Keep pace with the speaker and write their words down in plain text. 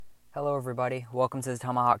Hello, everybody. Welcome to the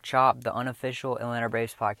Tomahawk Chop, the unofficial Atlanta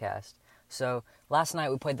Braves podcast. So, last night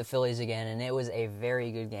we played the Phillies again, and it was a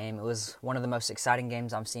very good game. It was one of the most exciting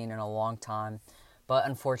games I've seen in a long time, but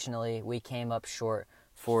unfortunately, we came up short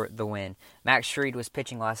for the win. Max Fried was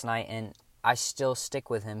pitching last night, and I still stick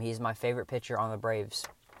with him. He's my favorite pitcher on the Braves,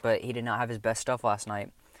 but he did not have his best stuff last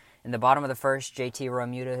night. In the bottom of the first, JT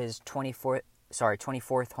Realmuto his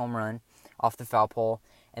 24th home run off the foul pole,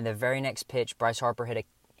 and the very next pitch, Bryce Harper hit a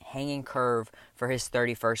hanging curve for his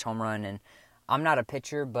 31st home run. And I'm not a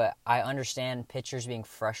pitcher, but I understand pitchers being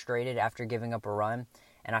frustrated after giving up a run,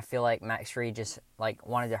 and I feel like Max Fried just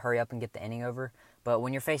wanted to hurry up and get the inning over. But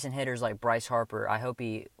when you're facing hitters like Bryce Harper, I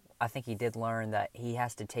think he did learn that he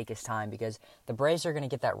has to take his time because the Braves are going to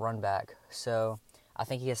get that run back. So I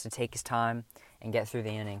think he has to take his time and get through the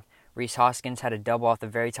inning. Rhys Hoskins had a double off the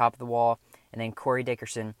very top of the wall, and then Corey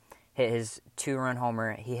Dickerson hit his 2-run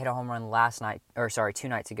homer. He hit a home run 2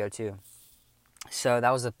 nights ago too. So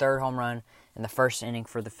that was the third home run in the first inning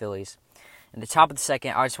for the Phillies. In the top of the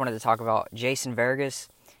second, I just wanted to talk about Jason Vargas.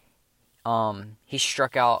 He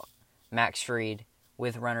struck out Max Fried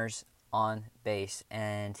with runners on base,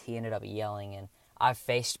 and he ended up yelling. And I've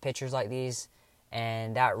faced pitchers like these,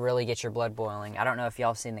 and that really gets your blood boiling. I don't know if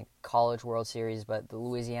y'all seen the College World Series, but the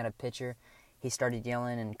Louisiana pitcher, he started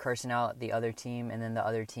yelling and cursing out the other team, and then the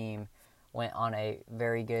other team went on a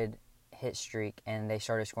very good hit streak, and they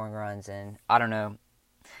started scoring runs, and I don't know.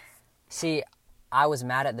 See, I was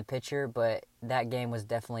mad at the pitcher, but that game was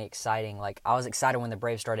definitely exciting. I was excited when the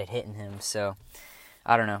Braves started hitting him, so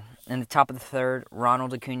I don't know. In the top of the third,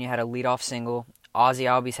 Ronald Acuna had a leadoff single, Ozzie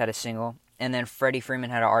Albies had a single, and then Freddie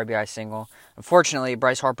Freeman had an RBI single. Unfortunately,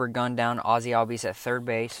 Bryce Harper gunned down Ozzie Albies at third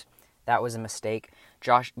base. That was a mistake.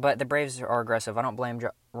 But the Braves are aggressive. I don't blame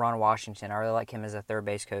Ron Washington. I really like him as a third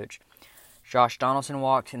base coach. Josh Donaldson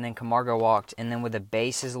walked, and then Camargo walked, and then with the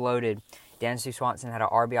bases loaded, Dansby Swanson had an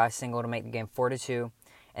RBI single to make the game 4-2,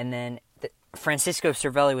 and then Francisco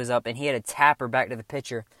Cervelli was up, and he had a tapper back to the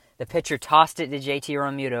pitcher. The pitcher tossed it to JT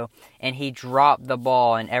Realmuto, and he dropped the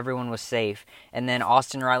ball, and everyone was safe. And then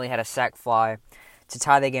Austin Riley had a sac fly to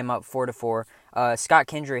tie the game up 4-4. Scott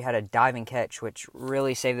Kendry had a diving catch, which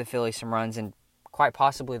really saved the Phillies some runs and quite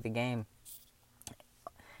possibly the game.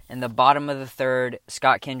 In the bottom of the third,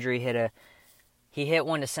 Scott Kendry hit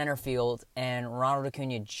one to center field, and Ronald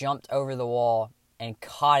Acuna jumped over the wall and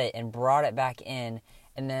caught it and brought it back in.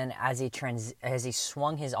 And then as he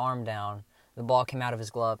swung his arm down, the ball came out of his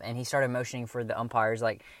glove, and he started motioning for the umpires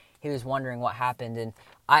like he was wondering what happened. And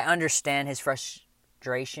I understand his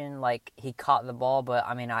frustration, he caught the ball, but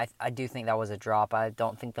I do think that was a drop. I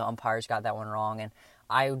don't think the umpires got that one wrong, and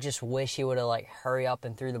I just wish he would have hurry up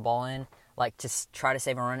and threw the ball in, to try to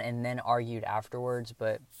save a run, and then argued afterwards.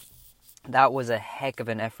 But that was a heck of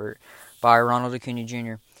an effort by Ronald Acuna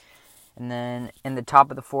Jr. And then in the top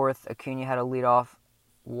of the fourth, Acuna had a leadoff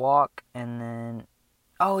walk, and then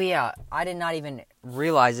I did not even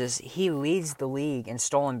realize this. He leads the league in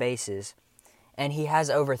stolen bases, and he has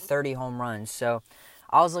over 30 home runs. So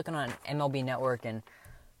I was looking on MLB Network, and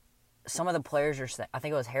some of the players I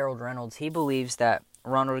think it was Harold Reynolds, he believes that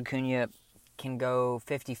Ronald Acuna can go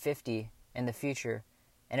 50-50 in the future.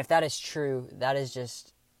 And if that is true, that is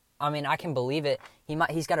just, I can believe it.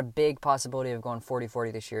 He's got a big possibility of going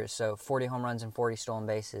 40-40 this year, so 40 home runs and 40 stolen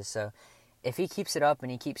bases. So if he keeps it up and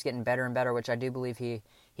he keeps getting better and better, which I do believe he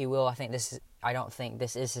will, I don't think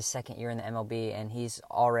this is his second year in the MLB, and he's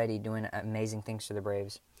already doing amazing things for the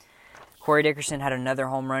Braves. Corey Dickerson had another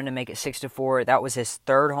home run to make it 6-4. That was his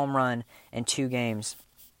third home run in 2 games.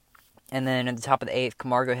 And then at the top of the 8th,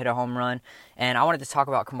 Camargo hit a home run. And I wanted to talk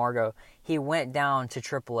about Camargo. He went down to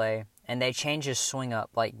AAA, and they changed his swing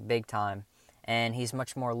up, big time. And he's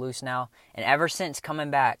much more loose now. And ever since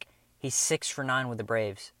coming back, he's 6 for 9 with the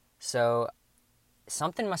Braves. So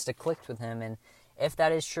something must have clicked with him. And if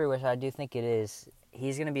that is true, which I do think it is,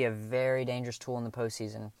 he's going to be a very dangerous tool in the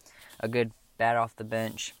postseason. A good bat off the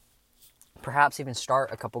bench. Perhaps even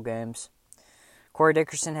start a couple games. Corey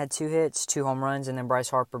Dickerson had 2 hits, 2 home runs, and then Bryce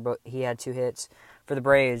Harper, he had 2 hits. For the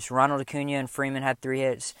Braves, Ronald Acuna and Freeman had 3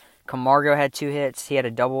 hits. Camargo had 2 hits. He had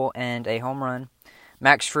a double and a home run.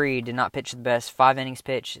 Max Fried did not pitch the best. 5 innings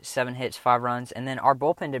pitched, 7 hits, 5 runs. And then our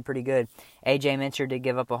bullpen did pretty good. A.J. Minter did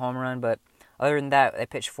give up a home run, but other than that, they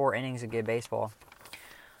pitched 4 innings of good baseball.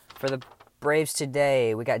 For the Braves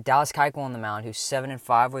today, we got Dallas Keuchel on the mound, who's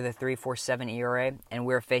 7-5 with a 3.47 ERA, and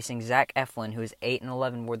we're facing Zach Eflin, who's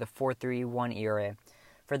 8-11 with a 4.31 ERA.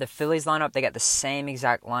 For the Phillies lineup, they got the same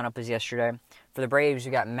exact lineup as yesterday. For the Braves, we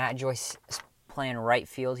got Matt Joyce playing right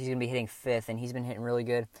field. He's going to be hitting 5th, and he's been hitting really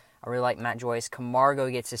good. I really like Matt Joyce. Camargo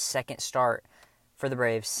gets his second start for the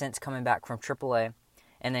Braves since coming back from AAA.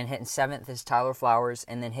 and then hitting 7th is Tyler Flowers,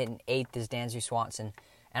 and then hitting 8th is Dansby Swanson.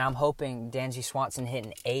 And I'm hoping Dansby Swanson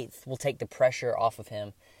hitting 8th will take the pressure off of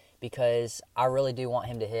him, because I really do want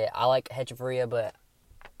him to hit. I like Hechavarria, but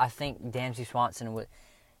I think Dansby Swanson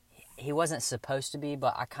he wasn't supposed to be,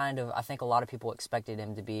 but I think a lot of people expected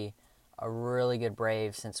him to be a really good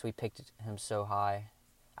Brave since we picked him so high.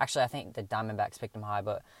 Actually, I think the Diamondbacks picked him high,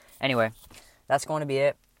 but anyway, that's going to be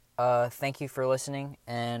it. Thank you for listening,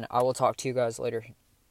 and I will talk to you guys later.